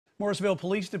Mooresville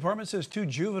Police Department says two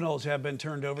juveniles have been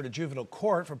turned over to juvenile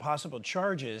court for possible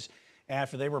charges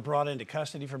after they were brought into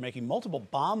custody for making multiple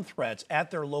bomb threats at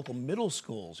their local middle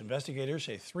schools. Investigators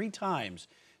say 3 times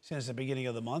since the beginning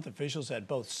of the month, officials at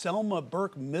both Selma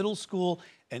Burke Middle School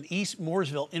and East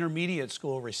Mooresville Intermediate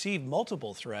School received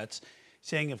multiple threats,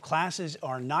 saying if classes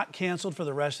are not canceled for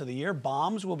the rest of the year,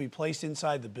 bombs will be placed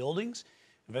inside the buildings.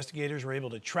 Investigators were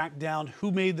able to track down who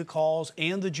made the calls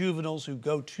and the juveniles who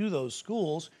go to those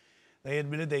schools. They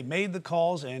admitted they made the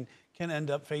calls and can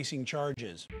end up facing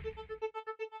charges.